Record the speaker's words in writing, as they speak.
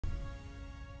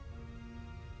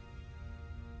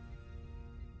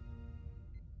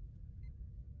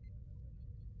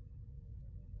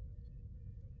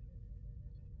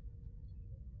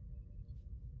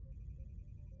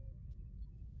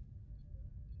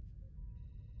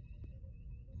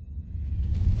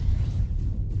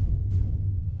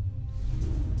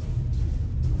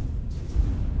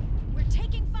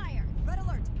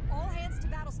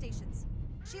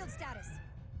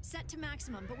set to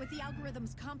maximum, but with the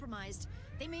algorithms compromised,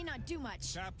 they may not do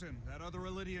much. Captain, that other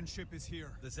Elydian ship is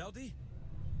here. The Zeldi?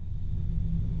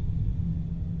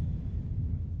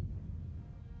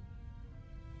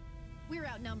 We're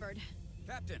outnumbered.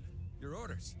 Captain, your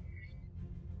orders.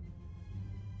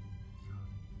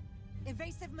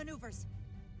 Evasive maneuvers.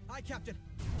 Aye, Captain.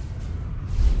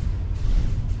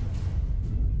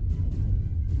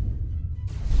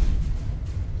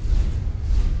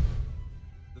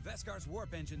 The Veskar's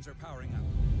warp engines are powering up.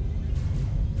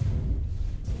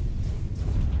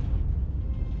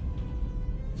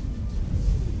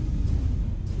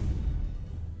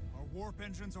 Our warp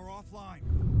engines are offline.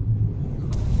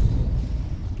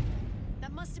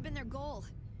 That must have been their goal.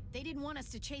 They didn't want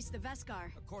us to chase the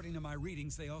Veskar. According to my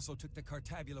readings, they also took the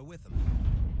Cartabula with them.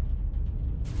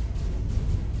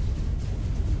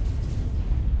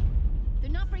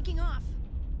 They're not breaking off.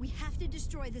 We have to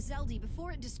destroy the Zeldi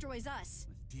before it destroys us.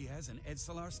 With Diaz and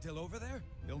Edsalar still over there?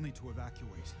 They'll need to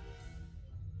evacuate.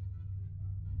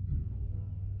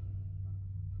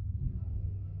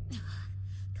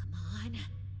 Come on.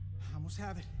 I almost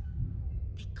have it.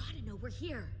 They gotta know we're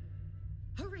here.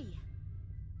 Hurry!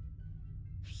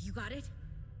 You got it?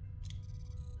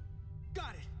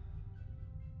 Got it!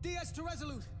 Diaz to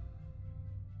Resolute!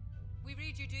 We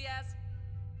read you, Diaz.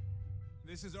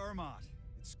 This is Ermot.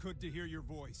 It's good to hear your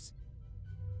voice.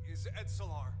 Is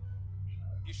Edsalar...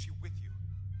 is she with you?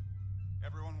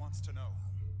 Everyone wants to know.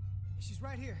 She's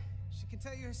right here. She can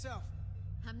tell you herself.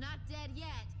 I'm not dead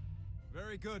yet.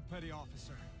 Very good, Petty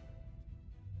Officer.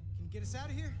 Can you get us out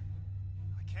of here?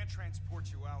 I can't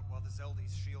transport you out while the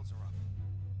Zeldi's shields are up.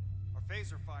 Our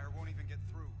phaser fire won't even get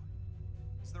through.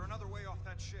 Is there another way off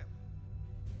that ship?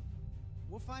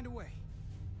 We'll find a way.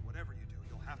 Whatever you do,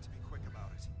 you'll have to be quick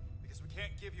about it. Because we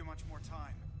can't give you much more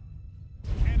time.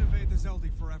 We can't evade the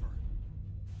Zeldi forever.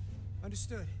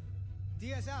 Understood.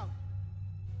 Diaz out.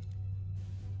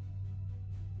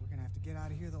 We're gonna have to get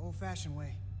out of here the old-fashioned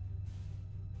way.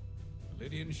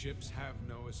 Lydian ships have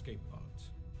no escape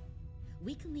pods.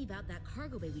 We can leave out that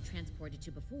cargo bay we transported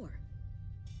to before.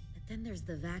 But then there's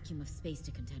the vacuum of space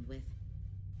to contend with.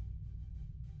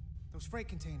 Those freight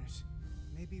containers.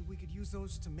 Maybe we could use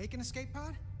those to make an escape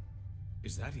pod?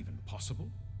 Is that even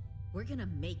possible? We're gonna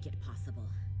make it possible.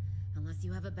 Unless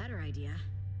you have a better idea.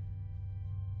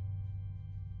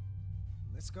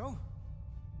 Let's go.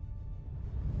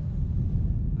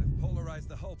 I've polarized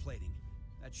the hull plating.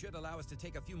 That should allow us to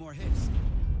take a few more hits.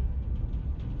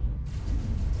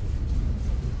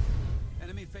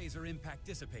 Enemy phaser impact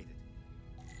dissipated.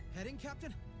 Heading,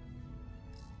 Captain?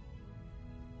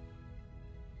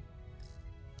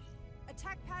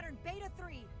 Attack pattern Beta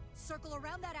 3. Circle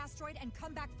around that asteroid and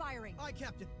come back firing. Aye,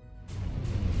 Captain.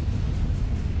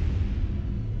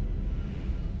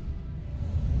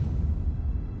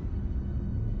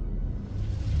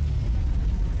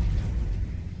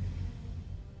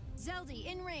 Zeldi,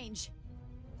 in range.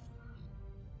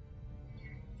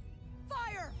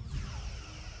 Fire!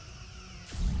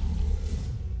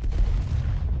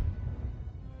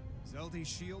 Zeldi's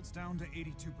shields down to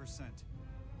 82%.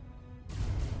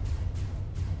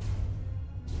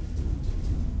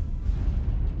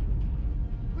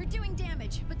 We're doing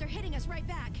damage, but they're hitting us right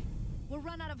back. We'll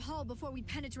run out of hull before we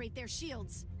penetrate their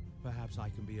shields. Perhaps I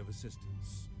can be of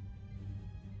assistance.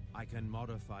 I can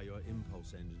modify your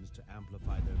impulse engines to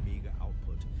amplify their meager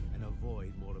output and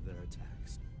avoid more of their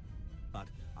attacks. But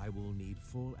I will need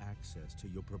full access to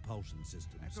your propulsion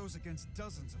systems. That goes against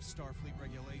dozens of Starfleet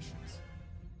regulations.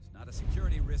 It's not a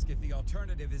security risk if the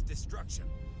alternative is destruction.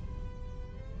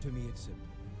 To me, it's simple.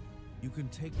 You can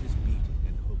take this beating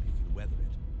and hope you can weather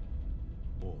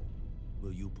it. Or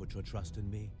will you put your trust in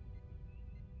me?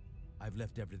 I've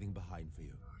left everything behind for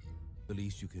you. The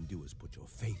least you can do is put your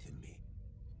faith in me.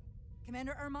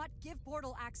 Commander Ermot, give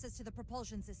portal access to the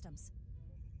propulsion systems.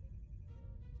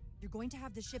 You're going to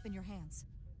have the ship in your hands.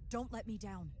 Don't let me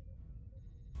down.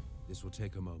 This will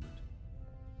take a moment.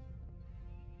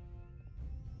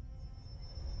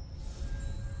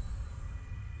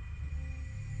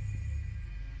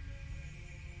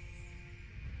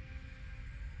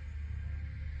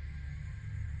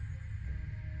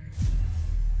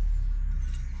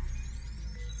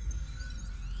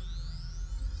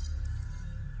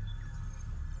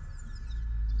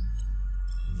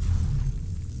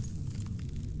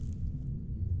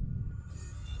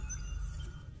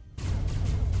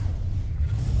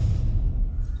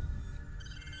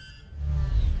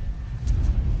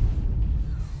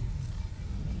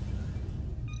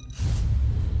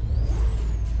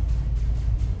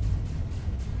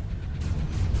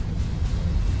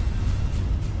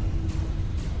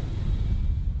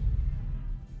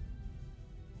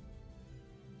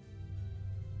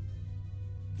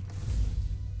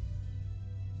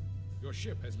 Your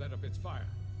ship has let up its fire.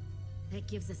 That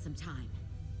gives us some time.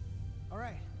 All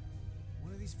right.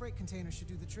 One of these freight containers should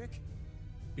do the trick.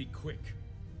 Be quick.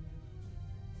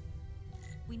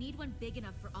 We need one big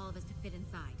enough for all of us to fit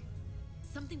inside.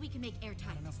 Something we can make airtight.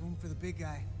 Not enough room for the big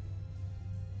guy.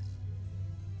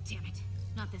 Damn it.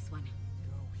 Not this one.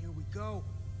 Go, here we go.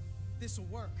 This'll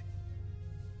work.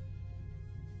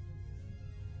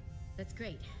 That's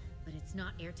great, but it's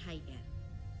not airtight yet.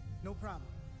 No problem.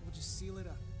 We'll just seal it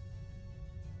up.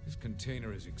 This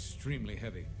container is extremely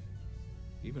heavy.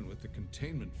 Even with the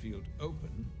containment field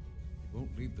open, it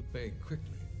won't leave the bay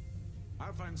quickly.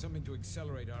 I'll find something to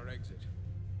accelerate our exit.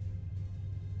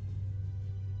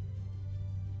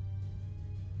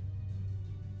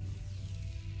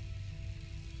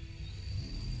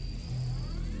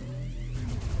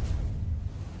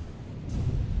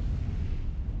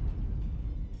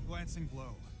 Glancing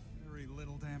blow. Very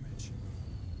little damage.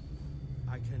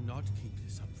 I cannot keep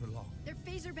this up for long. Their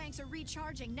phaser banks are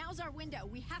recharging. Now's our window.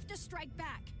 We have to strike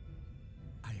back.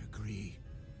 I agree.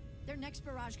 Their next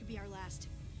barrage could be our last.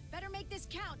 Better make this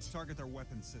count. Target their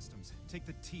weapon systems. Take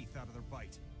the teeth out of their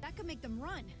bite. That could make them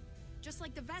run. Just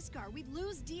like the Veskar, we'd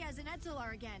lose Diaz and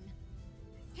Etzelar again.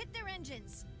 Hit their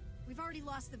engines. We've already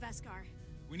lost the Veskar.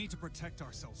 We need to protect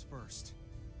ourselves first.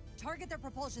 Target their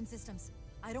propulsion systems.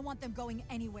 I don't want them going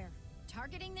anywhere.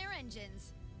 Targeting their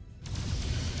engines.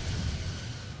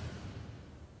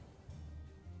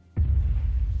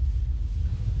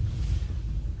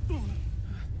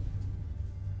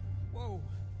 Whoa.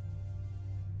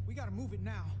 We gotta move it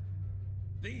now.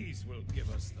 These will give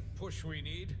us the push we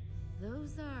need.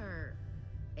 Those are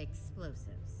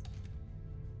explosives.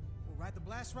 We'll ride the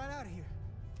blast right out of here.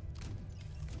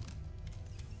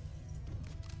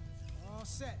 All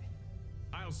set.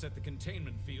 I'll set the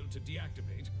containment field to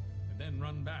deactivate, and then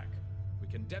run back. We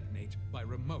can detonate by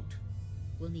remote.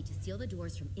 We'll need to seal the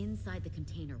doors from inside the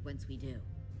container once we do.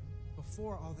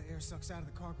 Before all the air sucks out of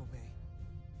the cargo bay.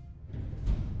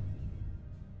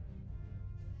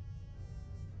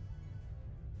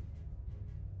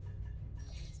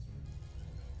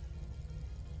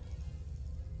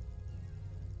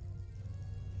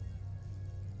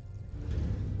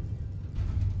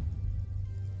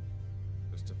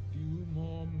 Just a few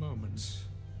more moments.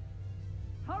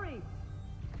 Hurry!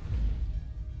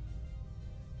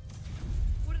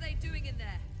 What are they doing in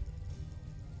there?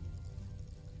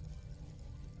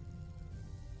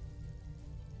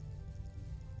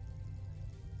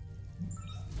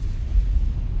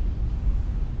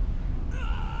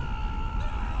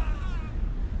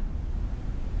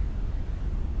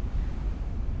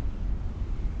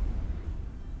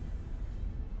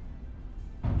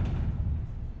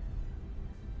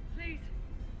 Please,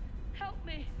 help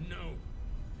me. No.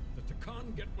 Let the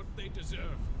Khan get what they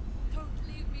deserve. Don't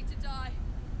leave me to die.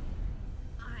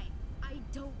 I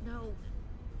don't know.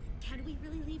 Can we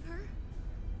really leave her?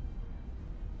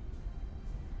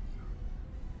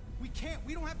 We can't.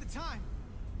 We don't have the time.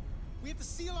 We have to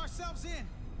seal ourselves in.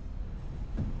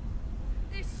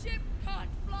 This ship can't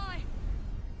fly.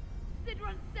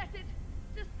 Sidron set it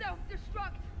to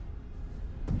self-destruct.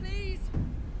 Please,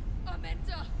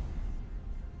 Amenta.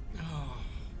 Oh,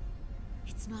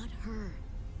 It's not her.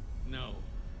 no.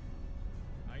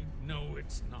 I know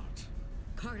it's not.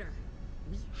 Carter,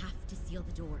 we have to seal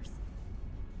the doors.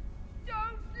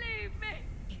 Don't leave me.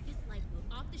 Get this lifeboat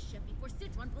off the ship before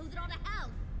Citron blows it all to hell!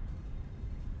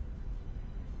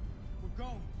 We're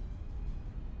going.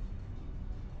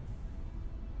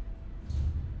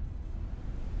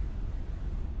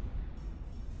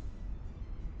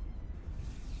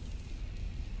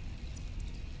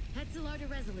 Etzelar to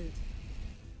Resolute.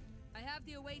 I have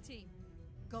the away team.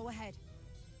 Go ahead.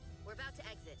 We're about to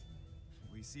exit.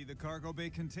 We see the cargo bay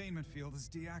containment field is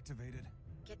deactivated.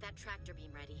 Get that tractor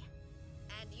beam ready.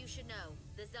 And you should know,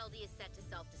 the Zeldi is set to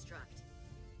self-destruct.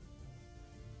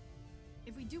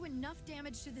 If we do enough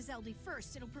damage to the Zeldi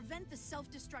first, it'll prevent the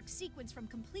self-destruct sequence from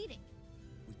completing.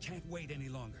 We can't wait any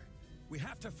longer. We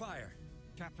have to fire.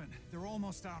 Captain, they're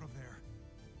almost out of there.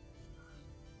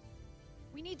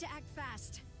 We need to act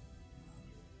fast.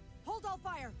 Hold all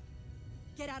fire!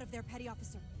 Get out of there, Petty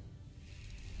Officer.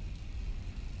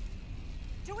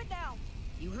 Do it now!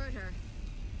 You heard her.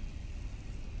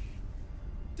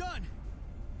 Done!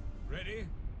 Ready?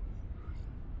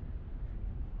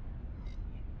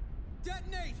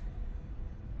 Detonate!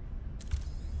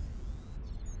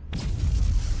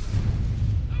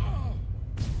 Oh!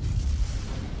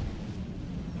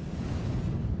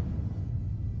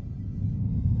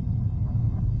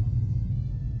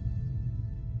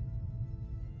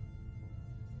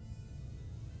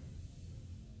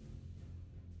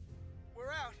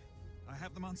 We're out. I have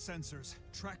have them on sensors.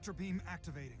 Tractor beam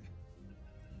activating.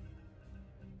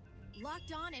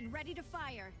 Locked on and ready to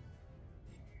fire.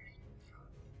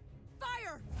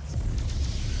 Fire!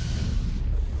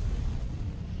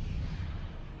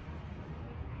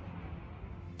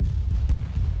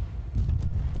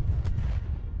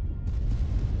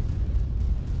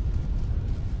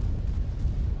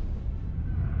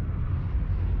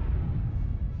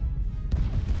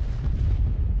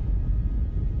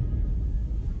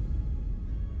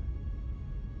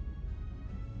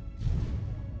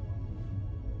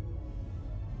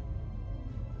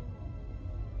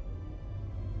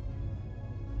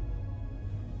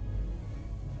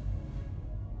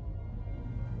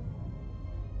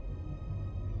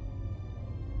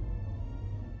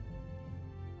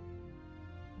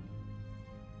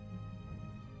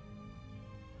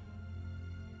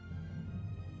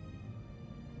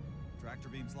 Tractor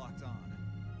beams locked on.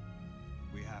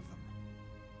 We have them.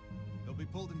 They'll be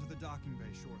pulled into the docking bay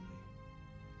shortly.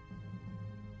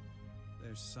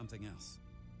 There's something else.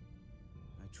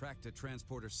 I tracked a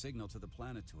transporter signal to the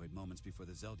planetoid moments before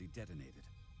the Zeldi detonated.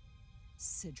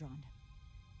 Sidron.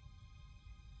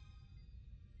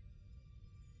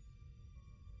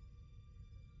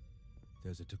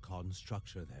 There's a Takan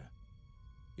structure there.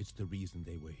 It's the reason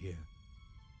they were here.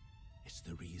 It's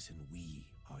the reason we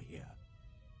are here.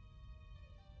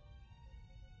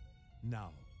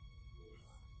 Now.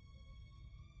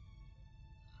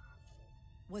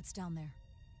 What's down there?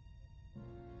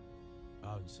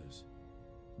 Answers.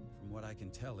 From what I can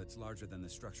tell, it's larger than the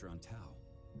structure on Tau.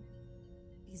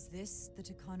 Is this the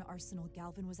Takan arsenal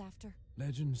Galvin was after?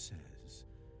 Legend says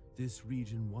this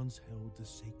region once held the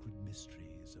sacred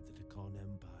mysteries of the Takan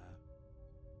Empire.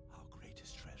 Our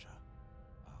greatest treasure.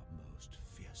 Our most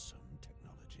fearsome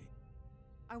technology.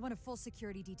 I want a full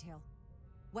security detail.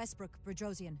 Westbrook,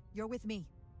 Bredrosian, you're with me.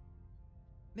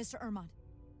 Mr. Ermont,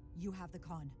 you have the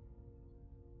con.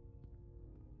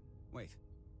 Wait.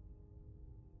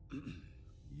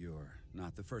 You're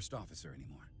not the first officer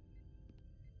anymore.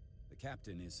 The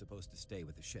captain is supposed to stay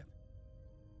with the ship.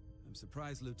 I'm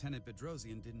surprised Lieutenant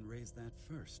Bedrosian didn't raise that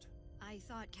first. I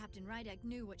thought Captain Rydek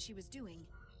knew what she was doing.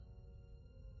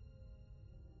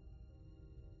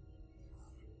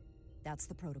 That's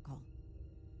the protocol.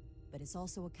 But it's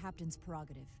also a captain's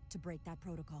prerogative to break that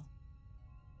protocol.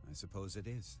 I suppose it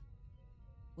is.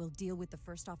 We'll deal with the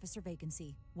first officer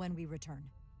vacancy when we return.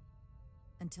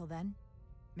 Until then,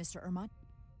 Mr. Ermont?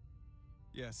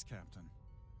 Yes, Captain.